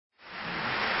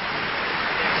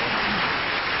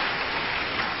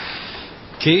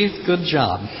Keith, good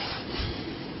job.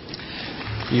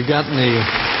 You got me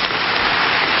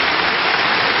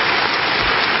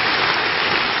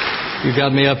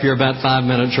up here about 5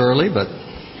 minutes early, but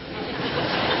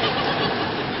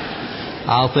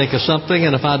I'll think of something,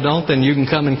 and if I don't, then you can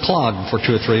come and clog for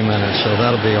 2 or 3 minutes, so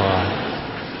that'll be all right.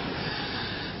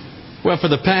 Well, for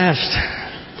the past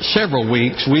several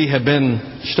weeks, we have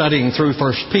been studying through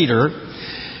 1 Peter,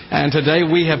 and today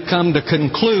we have come to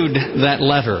conclude that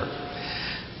letter.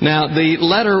 Now, the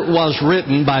letter was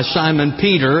written by Simon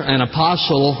Peter, an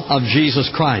apostle of Jesus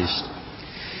Christ.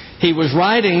 He was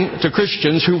writing to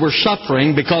Christians who were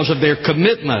suffering because of their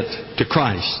commitment to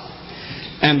Christ.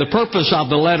 And the purpose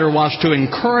of the letter was to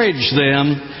encourage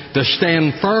them to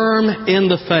stand firm in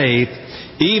the faith,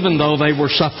 even though they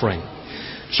were suffering.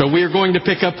 So we are going to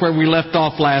pick up where we left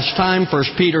off last time,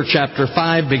 1 Peter chapter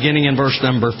 5, beginning in verse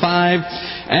number 5,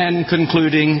 and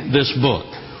concluding this book.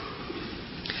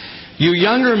 You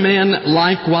younger men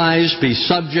likewise be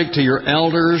subject to your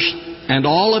elders, and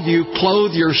all of you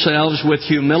clothe yourselves with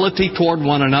humility toward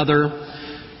one another,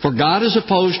 for God is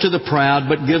opposed to the proud,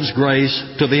 but gives grace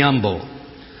to the humble.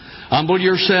 Humble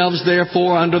yourselves,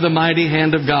 therefore, under the mighty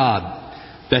hand of God,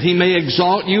 that He may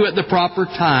exalt you at the proper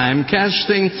time,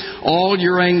 casting all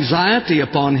your anxiety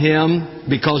upon Him,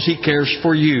 because He cares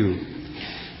for you.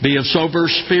 Be of sober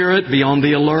spirit, be on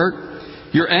the alert.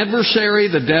 Your adversary,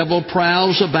 the devil,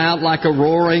 prowls about like a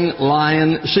roaring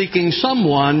lion, seeking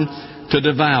someone to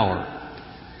devour.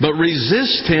 But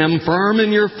resist him firm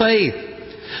in your faith,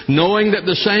 knowing that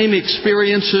the same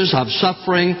experiences of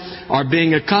suffering are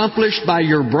being accomplished by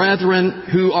your brethren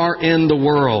who are in the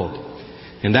world.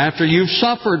 And after you've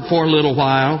suffered for a little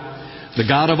while, the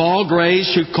God of all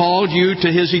grace, who called you to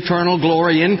His eternal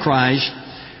glory in Christ,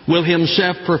 will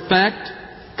Himself perfect,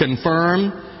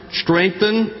 confirm,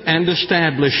 strengthen, and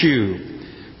establish you.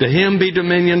 To Him be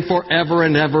dominion forever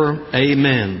and ever.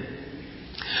 Amen.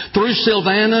 Through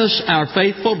Silvanus, our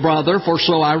faithful brother, for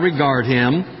so I regard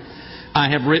him, I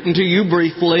have written to you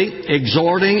briefly,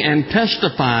 exhorting and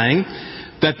testifying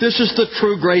that this is the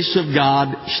true grace of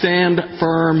God. Stand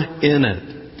firm in it.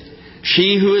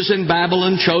 She who is in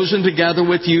Babylon, chosen together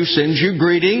with you, sends you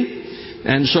greeting,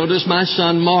 and so does my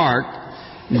son Mark.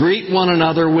 Greet one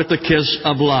another with a kiss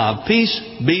of love. Peace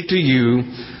be to you,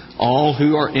 all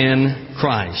who are in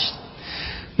Christ.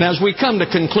 Now, as we come to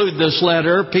conclude this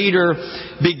letter, Peter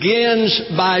begins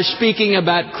by speaking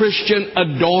about Christian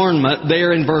adornment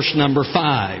there in verse number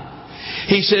 5.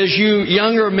 He says, you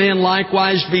younger men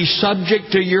likewise be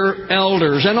subject to your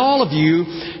elders, and all of you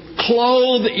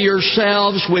clothe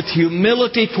yourselves with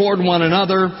humility toward one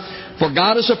another, for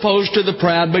God is opposed to the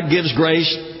proud, but gives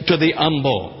grace to the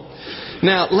humble.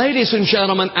 Now, ladies and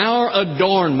gentlemen, our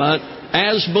adornment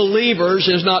as believers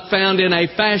is not found in a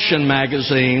fashion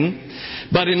magazine,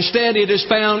 but instead it is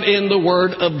found in the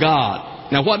Word of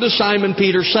God. Now, what does Simon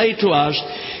Peter say to us?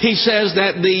 He says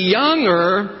that the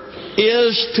younger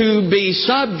is to be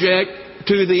subject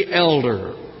to the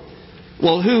elder.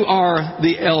 Well, who are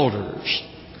the elders?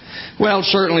 Well,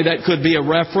 certainly that could be a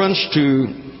reference to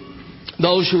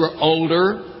those who are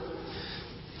older.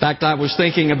 In fact, I was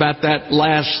thinking about that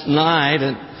last night,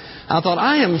 and I thought,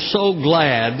 I am so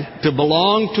glad to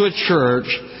belong to a church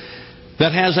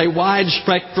that has a wide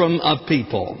spectrum of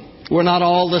people. We're not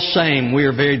all the same. We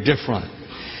are very different.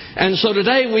 And so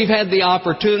today we've had the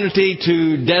opportunity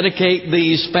to dedicate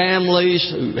these families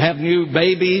who have new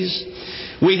babies.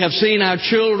 We have seen our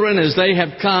children as they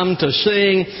have come to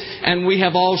sing, and we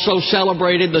have also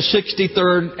celebrated the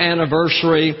 63rd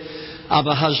anniversary of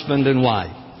a husband and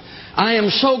wife. I am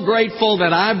so grateful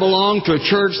that I belong to a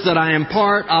church, that I am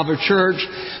part of a church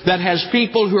that has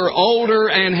people who are older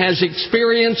and has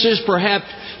experiences perhaps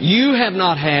you have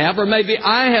not had, or maybe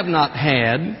I have not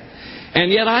had,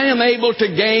 and yet I am able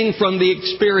to gain from the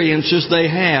experiences they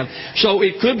have. So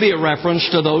it could be a reference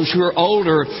to those who are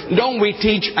older. Don't we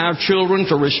teach our children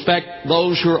to respect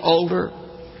those who are older?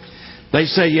 They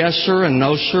say yes, sir, and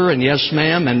no, sir, and yes,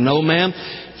 ma'am, and no, ma'am.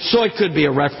 So it could be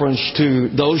a reference to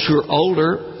those who are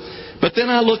older. But then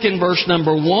I look in verse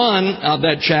number 1 of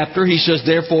that chapter. He says,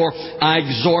 therefore, I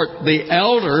exhort the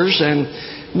elders. And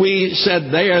we said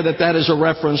there that that is a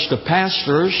reference to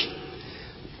pastors.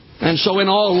 And so in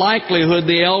all likelihood,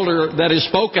 the elder that is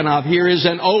spoken of here is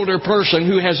an older person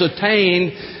who has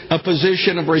attained a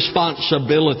position of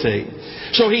responsibility.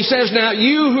 So he says, now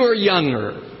you who are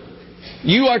younger,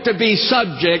 you are to be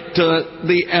subject to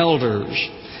the elders.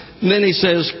 And then he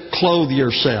says, clothe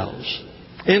yourselves.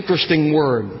 Interesting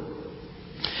word.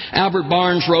 Albert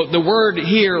Barnes wrote, the word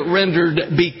here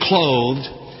rendered be clothed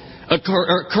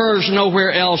occurs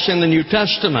nowhere else in the New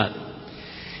Testament.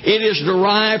 It is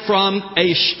derived from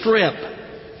a strip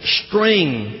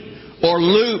string or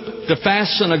loop to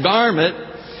fasten a garment.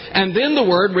 And then the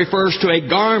word refers to a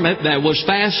garment that was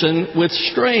fastened with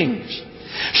strings.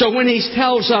 So when he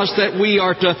tells us that we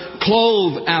are to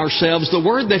clothe ourselves, the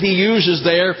word that he uses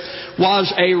there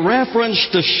was a reference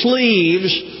to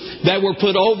sleeves that were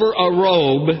put over a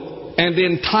robe and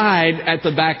then tied at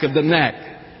the back of the neck.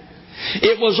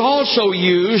 It was also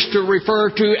used to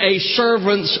refer to a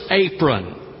servant's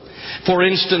apron. For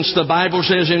instance, the Bible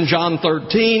says in John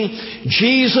 13,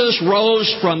 Jesus rose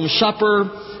from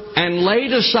supper and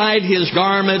laid aside his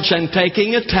garments, and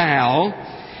taking a towel,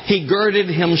 he girded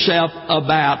himself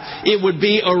about. It would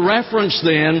be a reference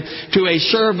then to a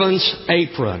servant's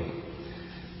apron.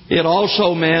 It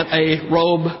also meant a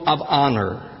robe of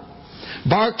honor.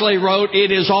 Barclay wrote,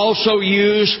 it is also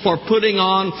used for putting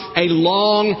on a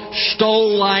long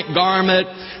stole-like garment,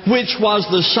 which was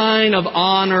the sign of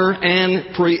honor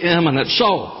and preeminence.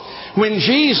 So, when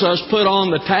Jesus put on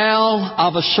the towel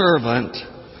of a servant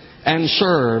and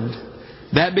served,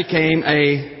 that became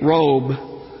a robe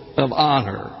of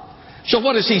honor. So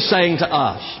what is he saying to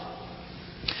us?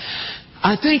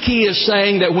 I think he is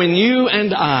saying that when you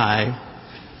and I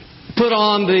put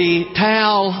on the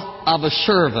towel of a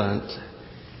servant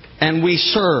and we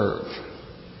serve,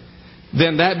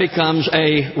 then that becomes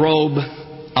a robe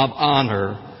of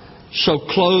honor. So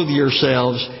clothe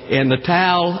yourselves in the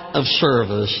towel of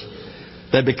service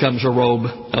that becomes a robe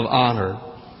of honor.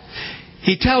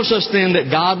 He tells us then that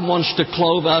God wants to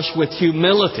clothe us with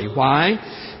humility.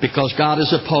 Why? Because God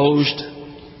is opposed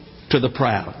to the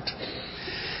proud.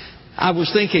 I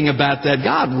was thinking about that.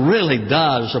 God really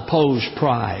does oppose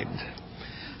pride.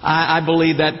 I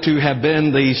believe that to have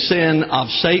been the sin of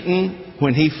Satan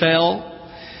when he fell.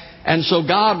 And so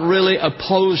God really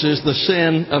opposes the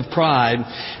sin of pride.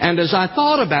 And as I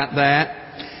thought about that,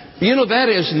 that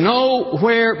is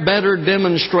nowhere better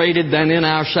demonstrated than in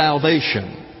our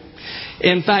salvation.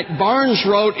 In fact, Barnes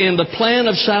wrote in The Plan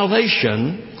of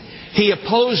Salvation, he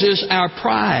opposes our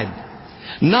pride.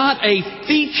 Not a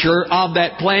feature of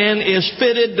that plan is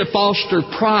fitted to foster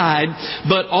pride,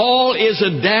 but all is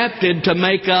adapted to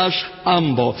make us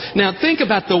humble. Now think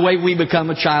about the way we become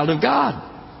a child of God.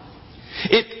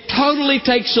 It totally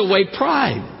takes away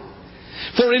pride.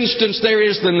 For instance, there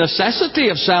is the necessity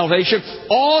of salvation.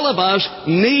 All of us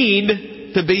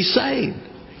need to be saved.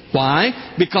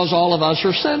 Why? Because all of us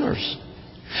are sinners.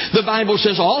 The Bible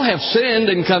says all have sinned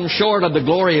and come short of the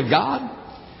glory of God.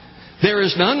 There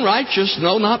is none righteous,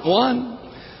 no, not one.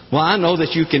 Well, I know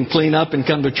that you can clean up and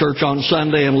come to church on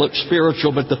Sunday and look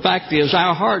spiritual, but the fact is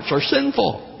our hearts are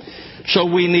sinful.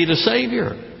 So we need a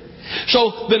Savior.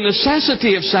 So the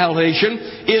necessity of salvation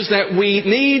is that we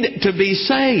need to be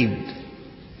saved.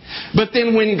 But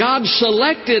then when God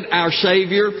selected our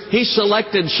Savior, He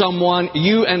selected someone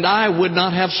you and I would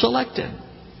not have selected.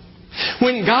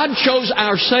 When God chose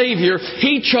our Savior,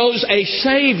 He chose a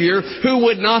Savior who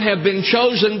would not have been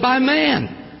chosen by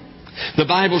man. The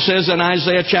Bible says in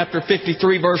Isaiah chapter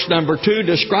 53 verse number 2,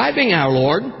 describing our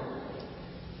Lord,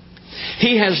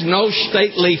 He has no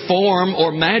stately form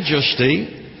or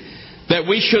majesty that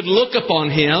we should look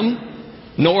upon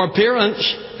Him, nor appearance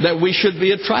that we should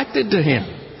be attracted to Him.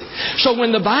 So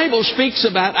when the Bible speaks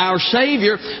about our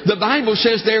Savior, the Bible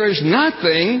says there is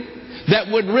nothing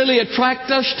that would really attract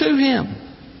us to Him.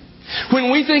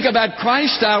 When we think about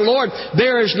Christ our Lord,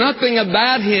 there is nothing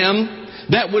about Him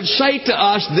that would say to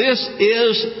us, this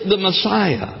is the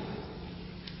Messiah.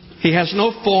 He has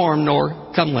no form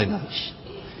nor comeliness.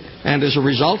 And as a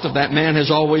result of that, man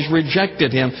has always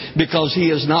rejected Him because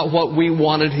He is not what we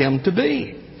wanted Him to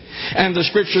be. And the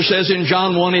Scripture says in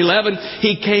John 1:11,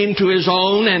 He came to His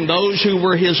own, and those who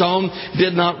were His own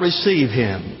did not receive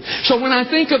Him. So when I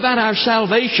think about our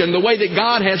salvation, the way that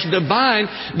God has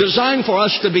designed for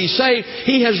us to be saved,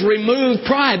 He has removed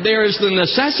pride. There is the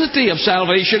necessity of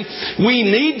salvation. We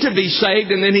need to be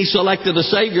saved, and then He selected a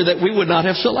Savior that we would not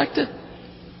have selected.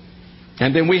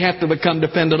 And then we have to become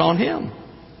dependent on Him.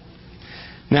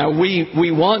 Now,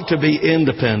 we want to be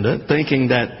independent, thinking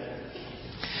that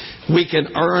we can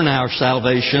earn our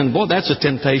salvation. Boy, that's a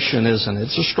temptation, isn't it?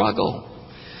 It's a struggle.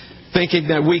 Thinking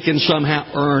that we can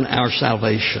somehow earn our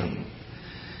salvation.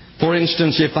 For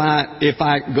instance, if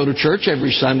I go to church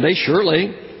every Sunday,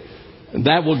 surely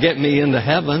that will get me into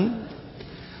heaven.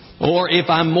 Or if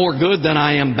I'm more good than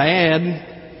I am bad,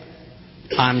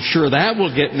 I'm sure that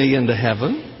will get me into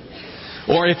heaven.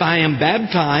 Or if I am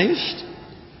baptized,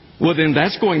 well, then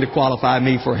that's going to qualify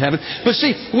me for heaven. But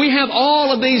see, we have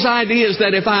all of these ideas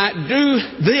that if I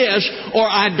do this or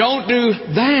I don't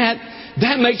do that,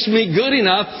 that makes me good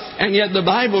enough. And yet the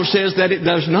Bible says that it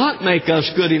does not make us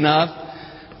good enough,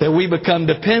 that we become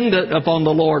dependent upon the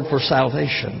Lord for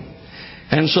salvation.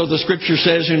 And so the Scripture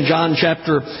says in John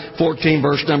chapter 14,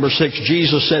 verse number 6,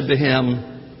 Jesus said to him,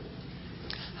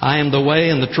 I am the way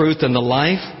and the truth and the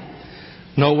life.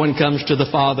 No one comes to the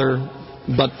Father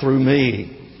but through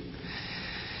me.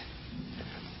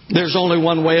 There's only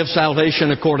one way of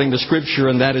salvation according to Scripture,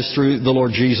 and that is through the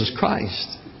Lord Jesus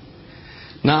Christ.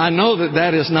 Now, I know that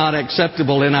that is not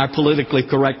acceptable in our politically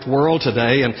correct world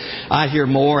today, and I hear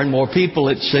more and more people,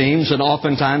 it seems, and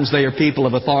oftentimes they are people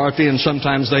of authority, and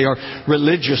sometimes they are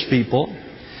religious people,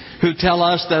 who tell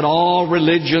us that all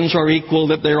religions are equal,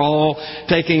 that they're all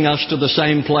taking us to the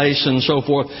same place and so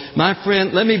forth. My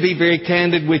friend, let me be very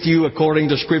candid with you. According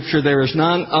to Scripture, there is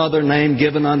none other name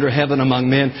given under heaven among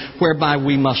men whereby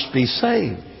we must be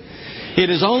saved. It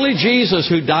is only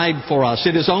Jesus who died for us.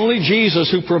 It is only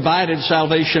Jesus who provided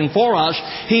salvation for us.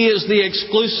 He is the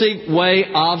exclusive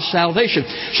way of salvation.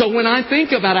 So when I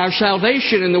think about our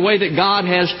salvation and the way that God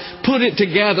has put it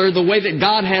together, the way that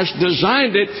God has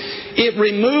designed it, it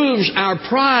removes our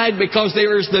pride because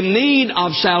there is the need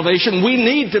of salvation. We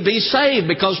need to be saved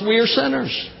because we are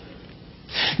sinners.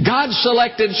 God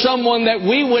selected someone that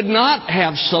we would not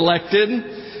have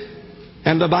selected.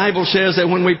 And the Bible says that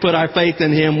when we put our faith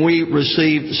in Him, we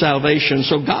receive salvation.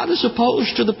 So God is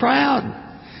opposed to the proud.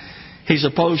 He's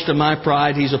opposed to my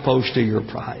pride. He's opposed to your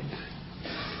pride.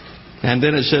 And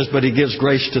then it says, but He gives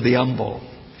grace to the humble.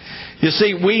 You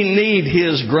see, we need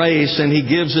His grace, and He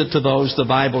gives it to those, the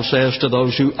Bible says, to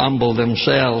those who humble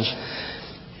themselves.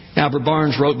 Albert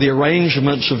Barnes wrote, the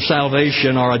arrangements of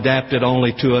salvation are adapted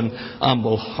only to an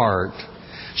humble heart.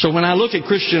 So when I look at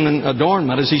Christian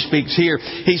adornment, as he speaks here,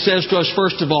 he says to us,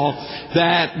 first of all,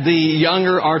 that the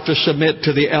younger are to submit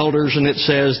to the elders, and it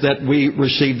says that we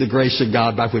receive the grace of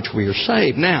God by which we are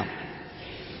saved. Now,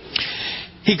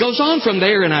 he goes on from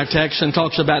there in our text and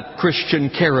talks about Christian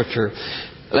character.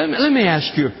 Let me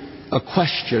ask you a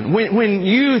question. When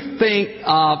you think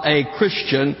of a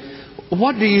Christian,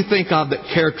 what do you think of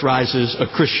that characterizes a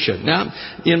Christian? Now,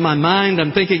 in my mind,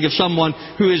 I'm thinking of someone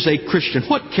who is a Christian.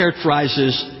 What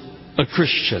characterizes a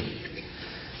Christian?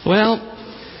 Well,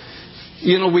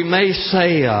 we may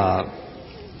say,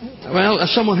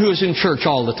 someone who is in church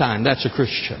all the time, that's a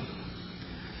Christian.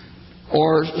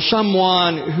 Or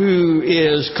someone who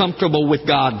is comfortable with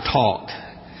God talk.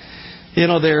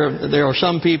 There are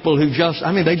some people who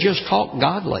they just talk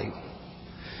godly.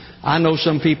 I know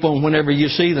some people, and whenever you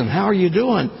see them, how are you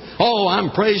doing? Oh,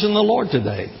 I'm praising the Lord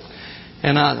today.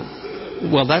 And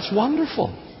that's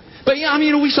wonderful. But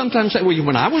we sometimes say, well,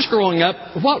 when I was growing up,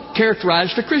 what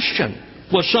characterized a Christian?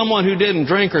 Was someone who didn't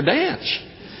drink or dance.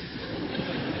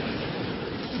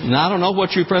 And I don't know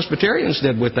what you Presbyterians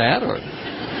did with that, or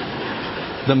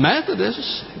the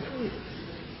Methodists.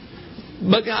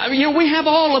 But, we have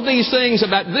all of these things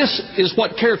about this is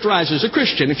what characterizes a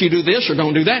Christian. If you do this or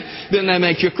don't do that, then that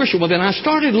makes you a Christian. Well, then I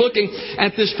started looking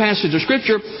at this passage of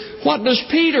Scripture. What does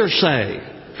Peter say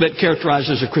that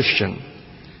characterizes a Christian?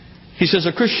 He says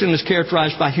a Christian is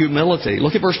characterized by humility.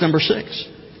 Look at verse number 6.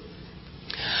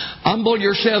 Humble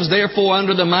yourselves, therefore,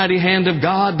 under the mighty hand of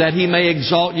God, that He may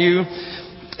exalt you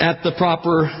at the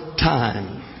proper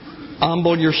time.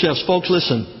 Humble yourselves. Folks,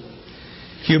 listen.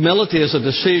 Humility is a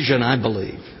decision, I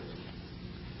believe.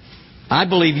 I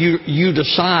believe you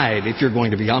decide if you're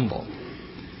going to be humble.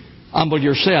 Humble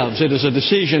yourselves. It is a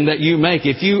decision that you make.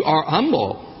 If you are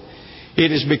humble,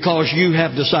 it is because you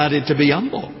have decided to be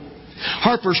humble.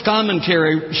 Harper's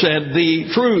commentary said the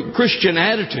true Christian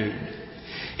attitude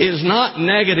is not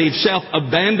negative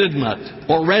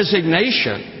self-abandonment or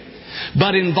resignation,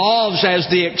 but involves as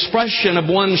the expression of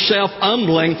oneself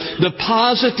humbling, the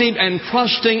positive and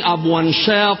trusting of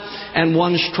oneself and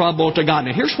one's trouble to God.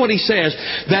 Now here's what he says,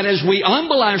 that as we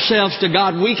humble ourselves to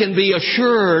God, we can be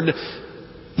assured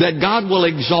that God will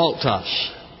exalt us.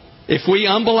 If we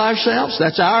humble ourselves,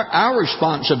 that's our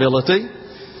responsibility.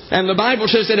 And the Bible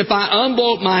says that if I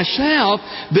humble myself,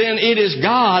 then it is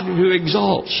God who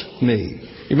exalts me.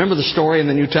 You remember the story in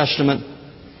the New Testament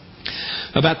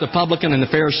about the publican and the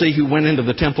Pharisee who went into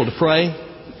the temple to pray?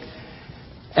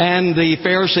 And the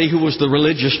Pharisee, who was the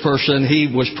religious person, he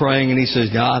was praying and he says,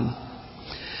 God,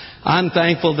 I'm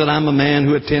thankful that I'm a man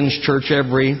who attends church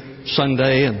every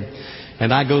Sunday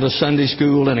and I go to Sunday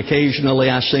school and occasionally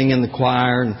I sing in the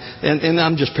choir and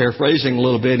I'm just paraphrasing a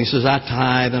little bit. He says, I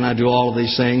tithe and I do all of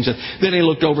these things. And then he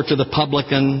looked over to the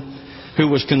publican who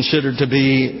was considered to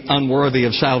be unworthy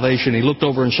of salvation. He looked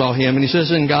over and saw him and he says,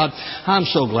 and God, I'm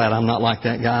so glad I'm not like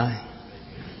that guy.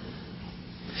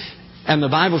 And the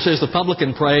Bible says the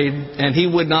publican prayed, and he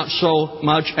would not so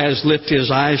much as lift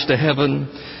his eyes to heaven,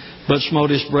 but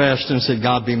smote his breast and said,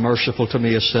 God, be merciful to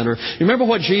me, a sinner. You remember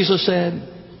what Jesus said?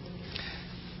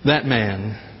 that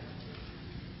man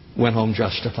went home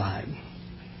justified.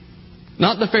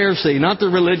 Not the Pharisee, not the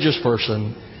religious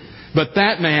person, but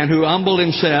that man who humbled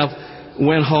himself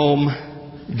went home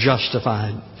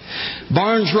justified.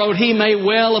 Barnes wrote, he may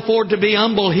well afford to be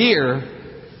humble here,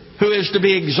 who is to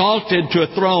be exalted to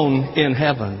a throne in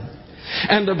heaven.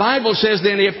 And the Bible says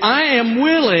then, if I am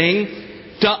willing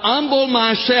to humble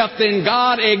myself, then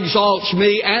God exalts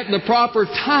me at the proper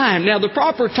time. Now, the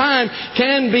proper time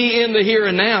can be in the here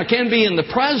and now, can be in the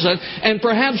present, and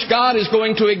perhaps God is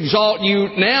going to exalt you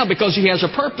now because He has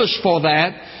a purpose for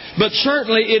that, but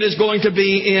certainly it is going to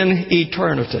be in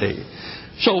eternity.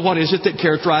 So what is it that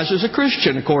characterizes a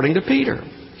Christian according to Peter?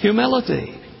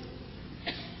 Humility.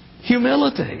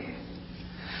 Humility.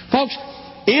 Folks,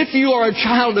 if you are a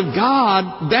child of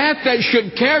God, that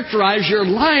should characterize your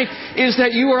life is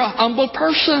that you are a humble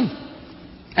person.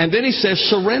 And then he says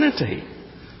serenity.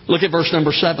 Look at verse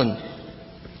number 7.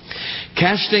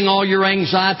 Casting all your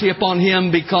anxiety upon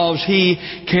Him because He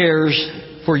cares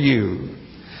for you.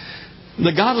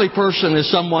 The godly person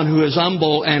is someone who is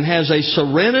humble and has a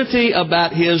serenity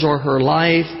about his or her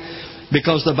life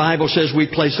because the Bible says we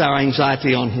place our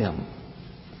anxiety on Him.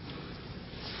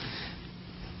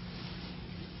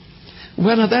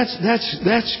 Well, now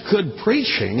that's good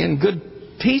preaching and good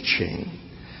teaching.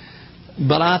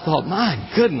 But I thought,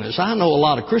 my goodness, I know a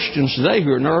lot of Christians today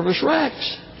who are nervous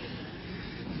wrecks.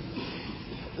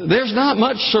 There's not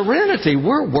much serenity.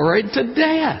 We're worried to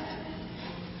death.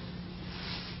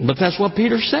 But that's what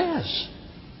Peter says.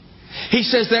 He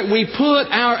says that we put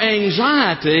our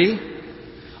anxiety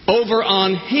over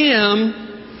on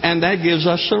Him, and that gives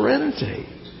us serenity.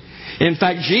 In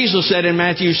fact, Jesus said in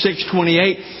Matthew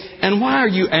 6:28, and why are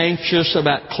you anxious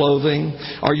about clothing?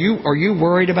 Are you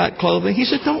worried about clothing? He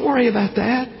said, don't worry about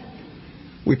that.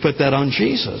 We put that on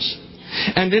Jesus.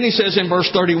 And then He says in verse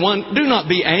 31, do not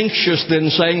be anxious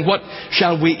then, saying, what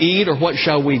shall we eat or what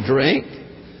shall we drink?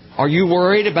 Are you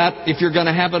worried about if you're going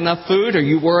to have enough food? Are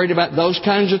you worried about those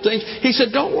kinds of things? He said,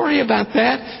 don't worry about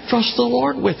that. Trust the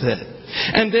Lord with it.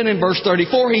 And then in verse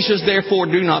 34, He says, therefore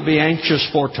do not be anxious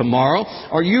for tomorrow.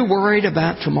 Are you worried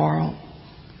about tomorrow?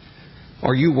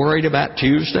 Are you worried about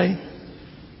Tuesday?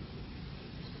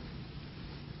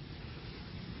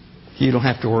 You don't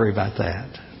have to worry about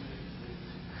that.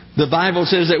 The Bible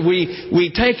says that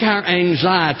we take our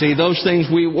anxiety, those things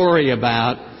we worry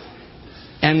about,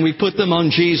 and we put them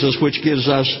on Jesus, which gives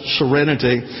us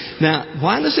serenity. Now,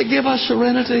 why does it give us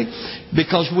serenity?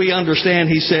 Because we understand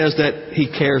He says that He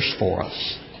cares for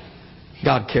us.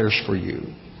 God cares for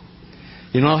you.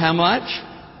 You know how much?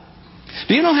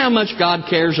 Do you know how much God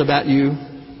cares about you?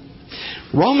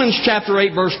 Romans chapter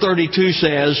 8 verse 32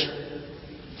 says,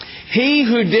 He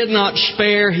who did not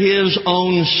spare His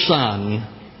own Son,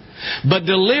 but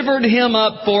delivered Him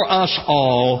up for us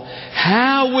all,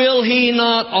 how will He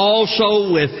not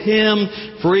also with Him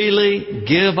freely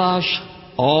give us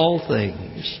all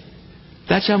things?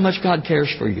 That's how much God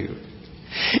cares for you.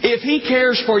 If He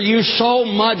cares for you so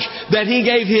much that He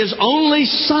gave His only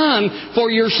Son for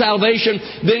your salvation,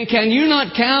 then can you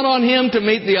not count on Him to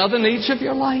meet the other needs of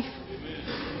your life?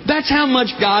 That's how much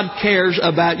God cares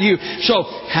about you. So,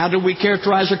 how do we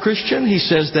characterize a Christian? He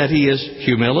says that he is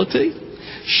humility,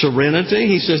 serenity.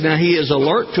 He says now he is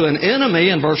alert to an enemy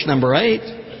in verse number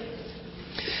 8.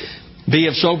 Be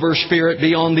of sober spirit,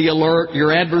 be on the alert.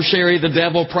 Your adversary, the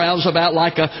devil, prowls about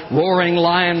like a roaring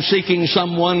lion seeking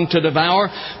someone to devour.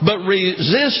 But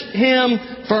resist him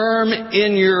firm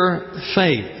in your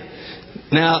faith.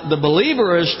 Now, the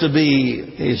believer is to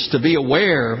be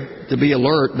aware, to be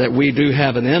alert that we do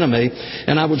have an enemy.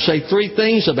 And I would say three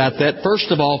things about that.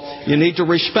 First of all, you need to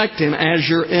respect him as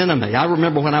your enemy. I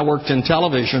remember when I worked in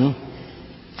television,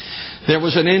 there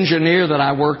was an engineer that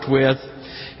I worked with,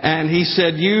 and he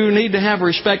said, you need to have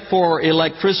respect for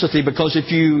electricity because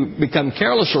if you become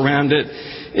careless around it,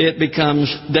 it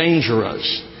becomes dangerous.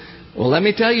 Well, let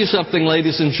me tell you something,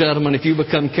 ladies and gentlemen. If you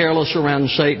become careless around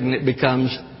Satan, it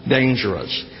becomes dangerous.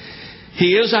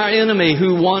 He is our enemy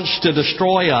who wants to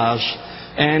destroy us.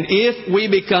 And if we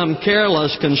become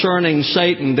careless concerning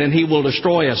Satan, then he will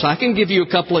destroy us. I can give you a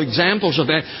couple of examples of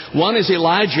that. One is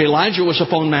Elijah. Elijah was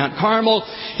upon Mount Carmel.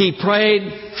 He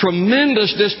prayed.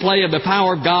 Tremendous display of the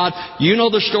power of God. You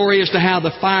know the story as to how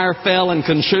the fire fell and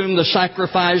consumed the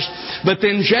sacrifice. But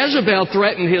then Jezebel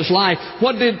threatened his life.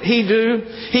 What did he do?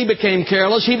 He became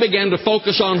careless. He began to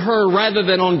focus on her rather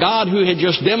than on God who had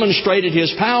just demonstrated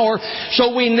His power.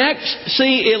 So we next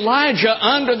see Elijah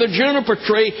under the juniper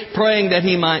tree praying that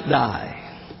he might die.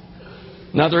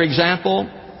 Another example,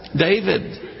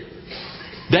 David.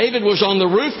 David was on the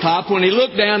rooftop when he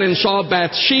looked down and saw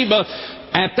Bathsheba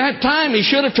At that time, he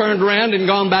should have turned around and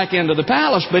gone back into the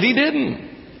palace, but he didn't.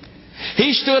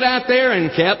 He stood out there and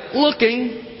kept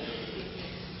looking.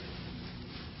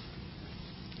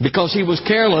 Because he was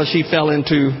careless, he fell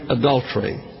into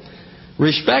adultery.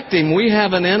 Respect him. We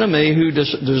have an enemy who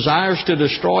desires to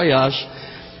destroy us,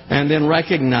 and then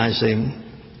recognize him.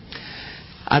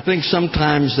 I think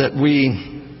sometimes that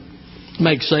we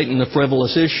make Satan a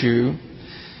frivolous issue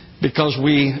because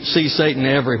we see Satan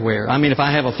everywhere. I mean, if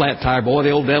I have a flat tire, boy,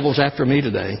 the old devil's after me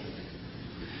today.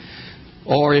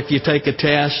 Or if you take a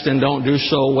test and don't do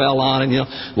so well on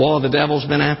it, boy, the devil's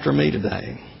been after me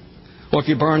today. Or if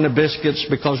you burn the biscuits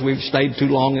because we've stayed too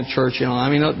long in church,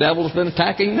 the devil's been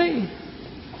attacking me.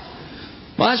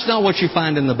 Well, that's not what you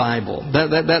find in the Bible.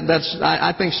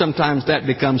 I think sometimes that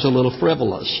becomes a little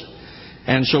frivolous.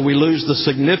 And so we lose the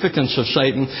significance of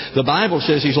Satan. The Bible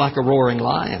says he's like a roaring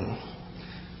lion.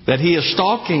 That he is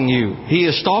stalking you. He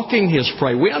is stalking his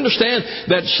prey. We understand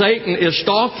that Satan is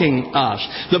stalking us.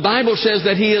 The Bible says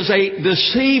that he is a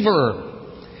deceiver.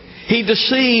 He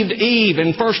deceived Eve.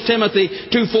 In 1 Timothy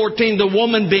 2:14, the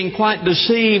woman being quite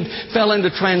deceived fell into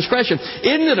transgression.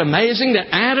 Isn't it amazing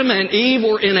that Adam and Eve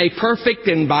were in a perfect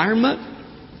environment?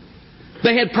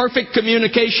 They had perfect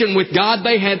communication with God.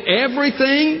 They had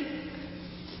everything.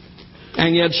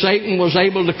 And yet Satan was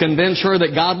able to convince her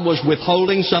that God was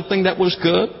withholding something that was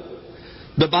good.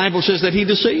 The Bible says that he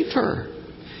deceived her.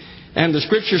 And the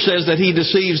Scripture says that he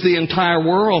deceives the entire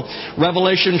world.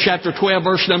 Revelation chapter 12,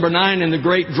 verse number 9, and the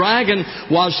great dragon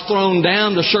was thrown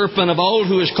down, the serpent of old,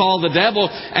 who is called the devil,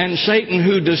 and Satan,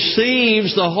 who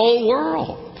deceives the whole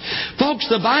world. Folks,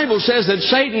 the Bible says that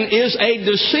Satan is a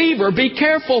deceiver. Be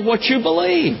careful what you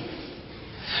believe.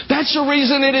 That's the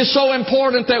reason it is so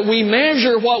important that we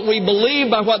measure what we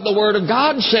believe by what the Word of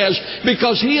God says,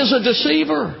 because he is a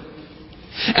deceiver.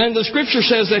 And the Scripture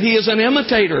says that he is an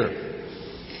imitator.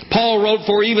 Paul wrote,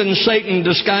 for even Satan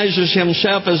disguises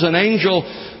himself as an angel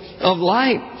of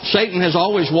light. Satan has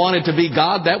always wanted to be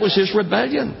God. That was his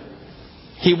rebellion.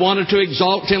 He wanted to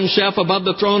exalt himself above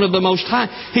the throne of the Most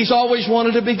High. He's always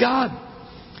wanted to be God.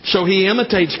 So he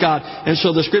imitates God. And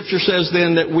so the Scripture says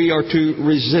then that we are to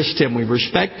resist him. We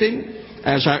respect him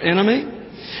as our enemy.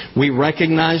 We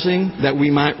recognize him that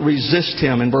we might resist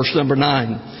him in verse number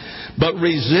 9. But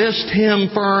resist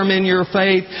him firm in your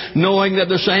faith, knowing that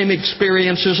the same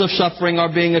experiences of suffering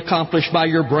are being accomplished by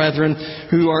your brethren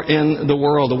who are in the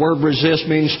world. The word resist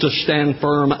means to stand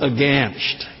firm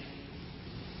against.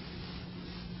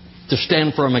 To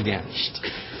stand firm against.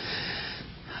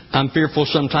 I'm fearful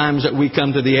sometimes that we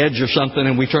come to the edge of something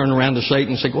and we turn around to Satan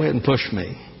and say, go ahead and push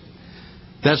me.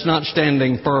 That's not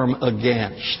standing firm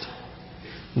against.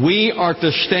 We are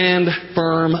to stand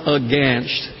firm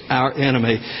against our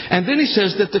enemy. And then he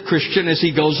says that the Christian, as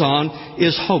he goes on,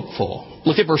 is hopeful.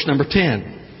 Look at verse number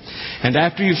 10. And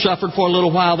after you've suffered for a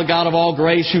little while, the God of all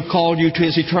grace, who called you to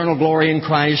his eternal glory in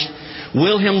Christ,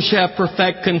 will himself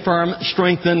perfect, confirm,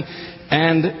 strengthen,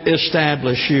 and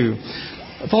establish you.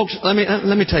 Folks, let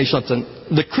me tell you something.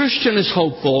 The Christian is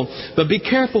hopeful, but be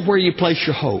careful where you place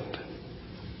your hope.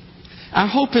 Our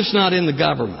hope is not in the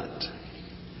government.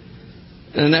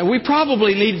 And that we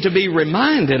probably need to be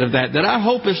reminded of that our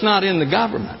hope is not in the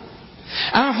government.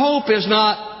 Our hope is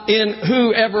not in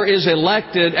whoever is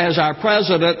elected as our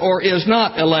president or is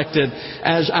not elected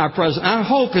as our president. Our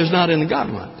hope is not in the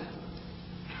government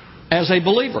as a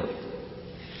believer.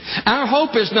 Our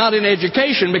hope is not in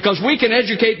education, because we can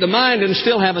educate the mind and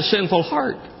still have a sinful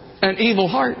heart, an evil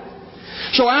heart.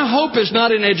 So our hope is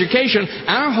not in education.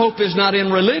 Our hope is not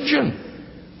in religion.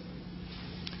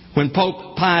 When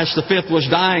Pope Pius V was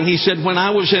dying, he said, when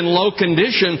I was in low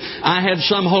condition, I had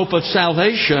some hope of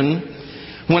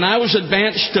salvation. When I was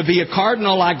advanced to be a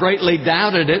cardinal, I greatly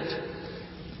doubted it.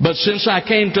 But since I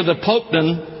came to the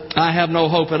popedom, I have no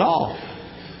hope at all.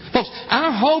 Folks,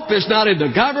 our hope is not in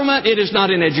the government. It is not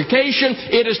in education.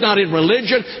 It is not in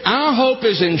religion. Our hope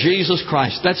is in Jesus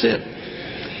Christ. That's it.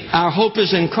 Our hope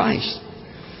is in Christ.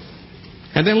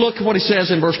 And then look at what he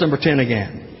says in verse number 10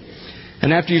 again.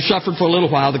 And after you've suffered for a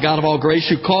little while, the God of all grace,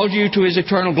 who called you to his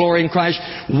eternal glory in Christ,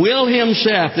 will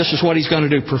himself, this is what he's going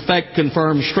to do, perfect,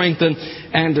 confirm, strengthen,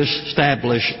 and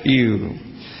establish you.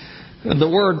 The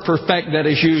word perfect that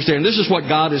is used there, and this is what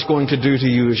God is going to do to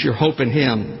you, is your hope in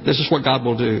him. This is what God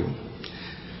will do.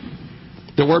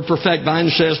 The word perfect,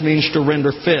 Vine says, means to render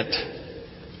fit,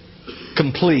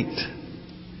 complete.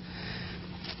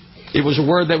 It was a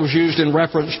word that was used in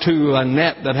reference to a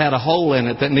net that had a hole in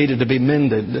it that needed to be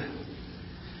mended.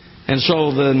 And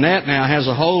so the net now has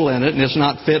a hole in it, and it's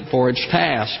not fit for its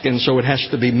task, and so it has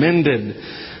to be mended.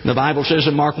 The Bible says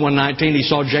in Mark 1:19, he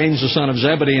saw James the son of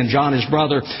Zebedee and John his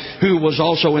brother, who was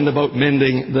also in the boat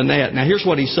mending the net. Now here's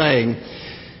what he's saying.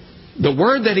 The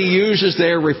word that he uses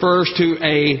there refers to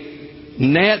a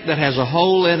net that has a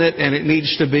hole in it, and it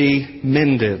needs to be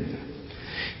mended.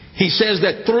 He says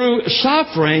that through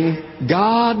suffering,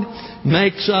 God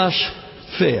makes us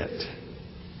fit.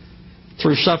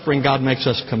 Through suffering, God makes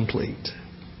us complete.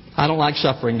 I don't like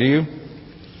suffering, do you?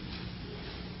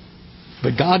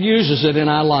 But God uses it in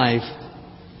our life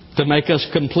to make us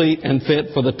complete and fit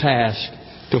for the task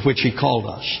to which He called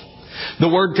us. The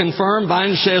word confirm,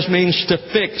 Vine says, means to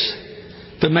fix,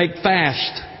 to make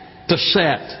fast, to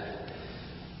set.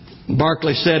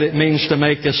 Barclay said it means to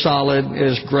make as solid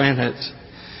as granite.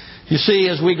 You see,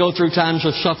 as we go through times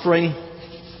of suffering,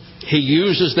 He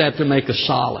uses that to make us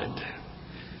solid,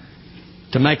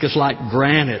 to make us like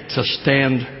granite, to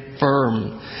stand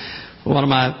firm. One of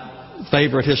my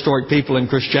favorite historic people in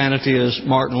Christianity is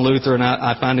Martin Luther, and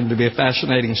I find him to be a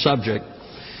fascinating subject.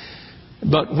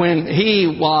 But when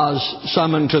he was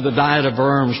summoned to the Diet of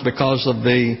Worms because of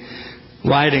the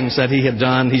writings that he had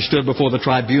done, he stood before the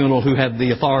tribunal who had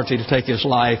the authority to take his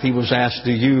life. He was asked,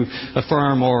 do you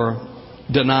affirm or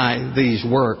deny these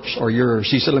works or yours?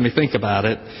 He said, let me think about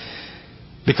it.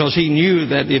 Because he knew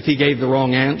that if he gave the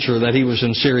wrong answer, that he was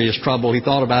in serious trouble. He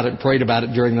thought about it and prayed about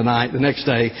it during the night. The next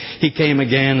day, he came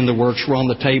again and the works were on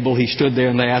the table. He stood there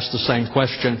and they asked the same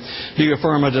question. Do you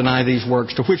affirm or deny these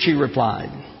works? To which he replied,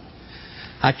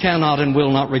 I cannot and will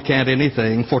not recant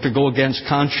anything, for to go against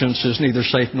conscience is neither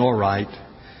safe nor right.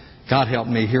 God help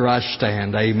me, here I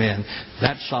stand. Amen.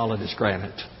 That's solid as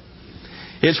granite.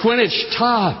 It's when it's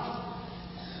tough.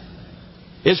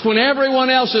 It's when everyone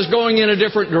else is going in a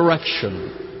different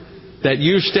direction that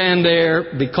you stand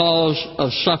there because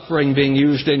of suffering being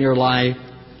used in your life,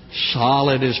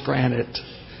 solid as granite.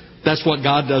 That's what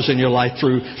God does in your life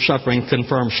through suffering.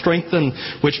 Confirm, strengthen,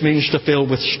 which means to fill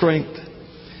with strength.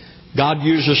 God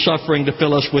uses suffering to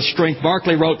fill us with strength.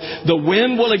 Barclay wrote, the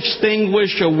wind will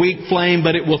extinguish a weak flame,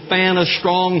 but it will fan a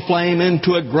strong flame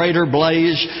into a greater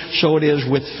blaze. So it is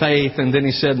with faith. And then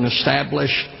he said, and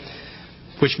establish,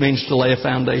 which means to lay a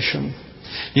foundation.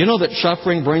 You know that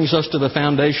suffering brings us to the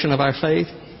foundation of our faith?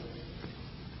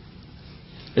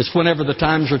 It's whenever the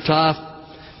times are tough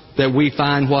that we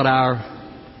find what our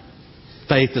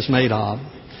faith is made of.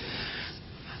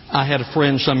 I had a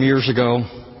friend some years ago.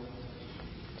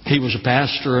 He was a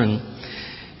pastor, and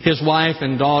his wife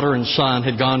and daughter and son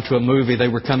had gone to a movie. They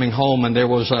were coming home, and there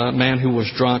was a man who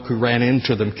was drunk who ran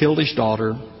into them, killed his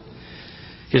daughter.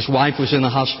 His wife was in the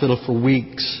hospital for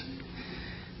weeks.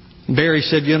 Barry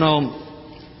said, you know,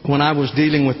 when I was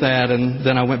dealing with that and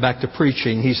then I went back to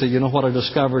preaching, he said, you know what I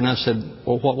discovered? And I said,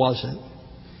 well, what was it?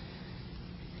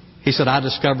 He said, I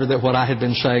discovered that what I had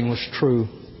been saying was true,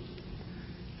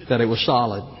 that it was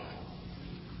solid.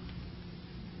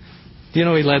 Do you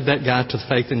know he led that guy to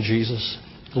faith in Jesus?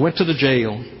 He went to the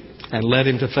jail and led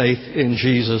him to faith in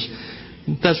Jesus.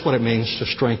 That's what it means to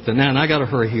strengthen. Now, and I got to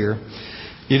hurry here.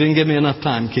 You didn't give me enough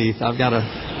time, Keith. I've got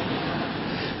to...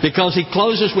 Because he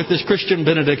closes with this Christian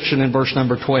benediction in verse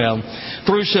number 12.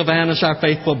 Through Silvanus, our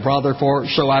faithful brother, for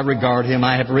so I regard him,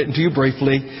 I have written to you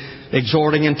briefly,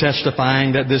 exhorting and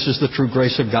testifying that this is the true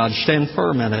grace of God. Stand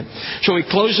firm in it. So he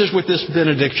closes with this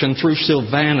benediction through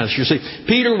Silvanus. You see,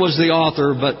 Peter was the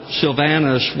author, but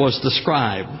Silvanus was the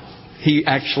scribe. He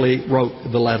actually wrote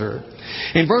the letter.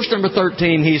 In verse number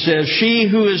 13, he says, she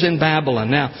who is in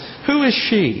Babylon. Now, who is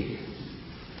she?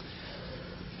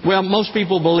 Well, most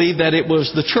people believe that it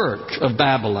was the church of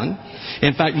Babylon.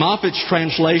 In fact, Moffat's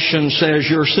translation says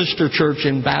your sister church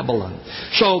in Babylon.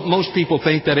 So most people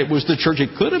think that it was the church.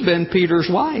 It could have been Peter's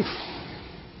wife.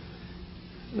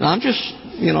 I'm just,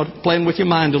 playing with your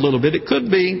mind a little bit. It could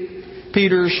be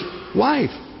Peter's wife.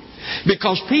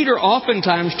 Because Peter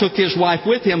oftentimes took his wife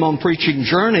with him on preaching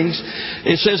journeys.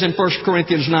 It says in 1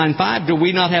 Corinthians 9:5, do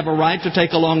we not have a right to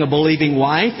take along a believing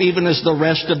wife, even as the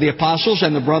rest of the apostles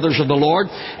and the brothers of the Lord,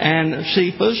 and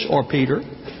Cephas or Peter?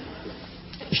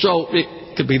 So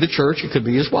it could be the church, it could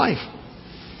be his wife.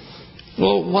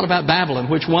 Well, what about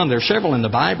Babylon? Which one? There's several in the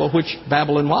Bible. Which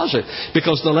Babylon was it?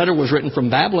 Because the letter was written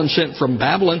from Babylon, sent from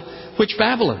Babylon. Which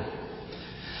Babylon?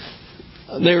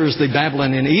 There's the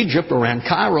Babylon in Egypt around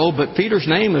Cairo, but Peter's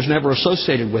name is never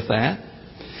associated with that.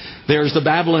 There's the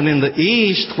Babylon in the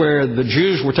east where the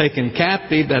Jews were taken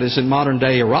captive, that is in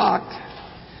modern-day Iraq.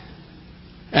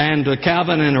 And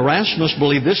Calvin and Erasmus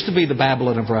believe this to be the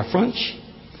Babylon of reference,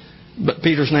 but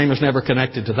Peter's name is never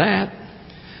connected to that.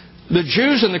 The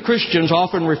Jews and the Christians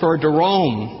often referred to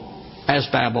Rome as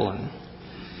Babylon.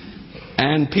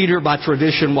 And Peter, by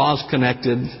tradition, was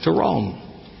connected to Rome.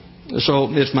 So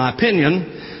it's my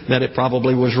opinion that it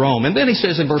probably was Rome. And then he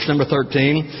says in verse number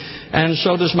 13, and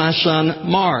so does my son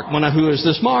Mark. Well, now, who is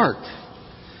this Mark?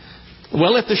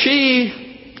 Well, if the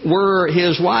she were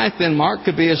his wife, then Mark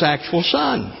could be his actual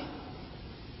son.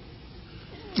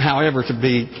 However, to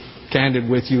be candid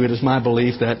with you, it is my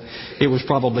belief that it was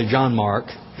probably John Mark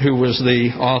who was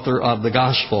the author of the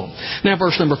gospel. Now,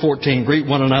 verse number 14, greet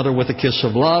one another with a kiss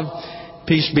of love.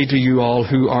 Peace be to you all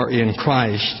who are in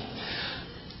Christ.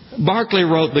 Barclay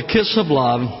wrote, the kiss of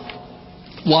love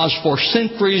was for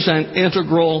centuries an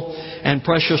integral and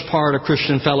precious part of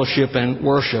Christian fellowship and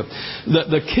worship.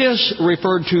 The kiss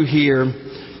referred to here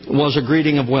was a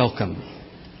greeting of welcome.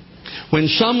 When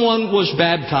someone was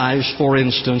baptized, for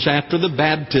instance, after the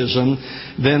baptism,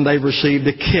 then they received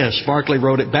a kiss. Barclay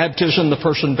wrote it, baptism, the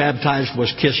person baptized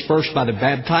was kissed first by the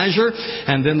baptizer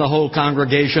and then the whole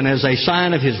congregation as a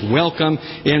sign of his welcome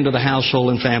into the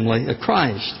household and family of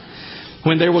Christ.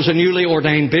 When there was a newly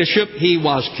ordained bishop, he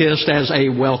was kissed as a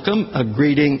welcome, a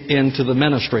greeting into the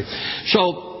ministry.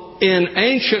 So, in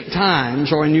ancient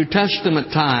times or in New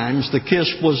Testament times, the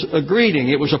kiss was a greeting.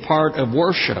 It was a part of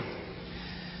worship.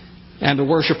 And the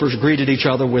worshipers greeted each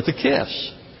other with a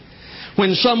kiss.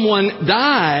 When someone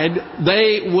died,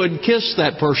 they would kiss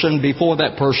that person before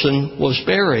that person was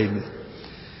buried.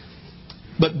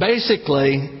 But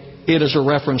basically, it is a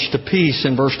reference to peace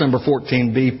in verse number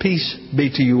 14b. Peace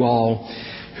be to you all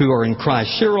who are in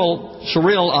Christ.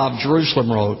 Cyril of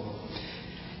Jerusalem wrote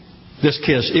this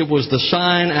kiss. It was the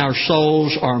sign our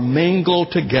souls are mingled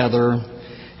together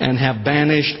and have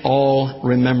banished all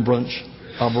remembrance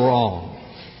of wrong.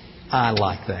 I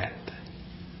like that.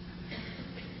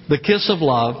 The kiss of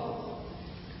love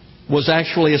was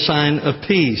actually a sign of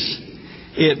peace.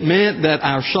 It meant that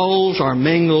our souls are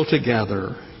mingled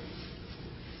together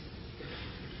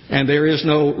and there is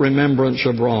no remembrance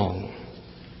of wrong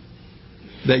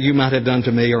that you might have done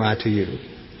to me or I to you.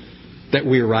 That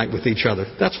we are right with each other.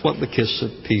 That's what the kiss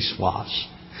of peace was.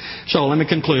 So let me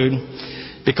conclude.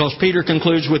 Because Peter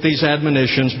concludes with these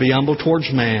admonitions, be humble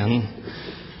towards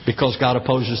man, because God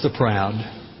opposes the proud.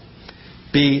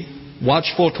 Be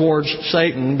watchful towards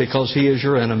Satan, because he is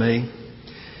your enemy.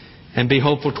 And be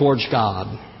hopeful towards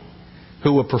God,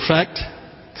 who will perfect,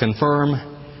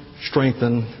 confirm,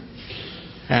 strengthen,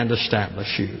 and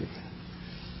establish you.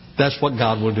 That's what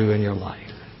God will do in your life.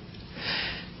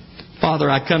 Father,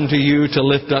 I come to you to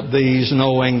lift up these,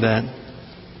 knowing that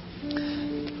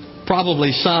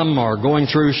probably some are going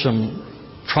through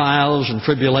some trials and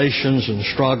tribulations and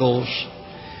struggles.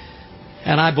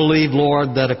 And I believe,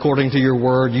 Lord, that according to your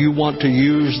word, you want to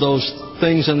use those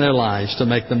things in their lives to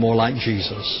make them more like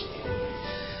Jesus.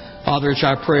 Father, it's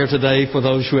our prayer today for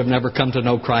those who have never come to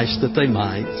know Christ that they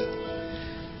might.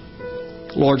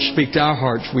 Lord, speak to our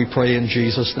hearts, we pray in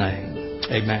Jesus' name.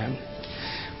 Amen.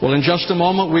 Well, in just a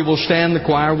moment, we will stand. The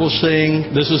choir will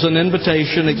sing. This is an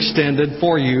invitation extended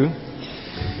for you.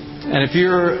 And if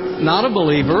you're not a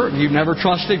believer, you've never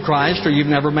trusted Christ, or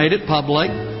you've never made it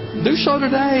public, do so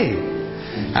today.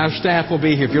 Our staff will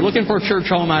be here. If you're looking for a church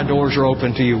home, our doors are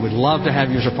open to you. We'd love to have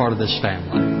you as a part of this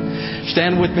family.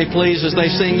 Stand with me, please, as they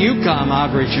sing, You Come,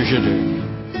 I'll Greet You As You Do.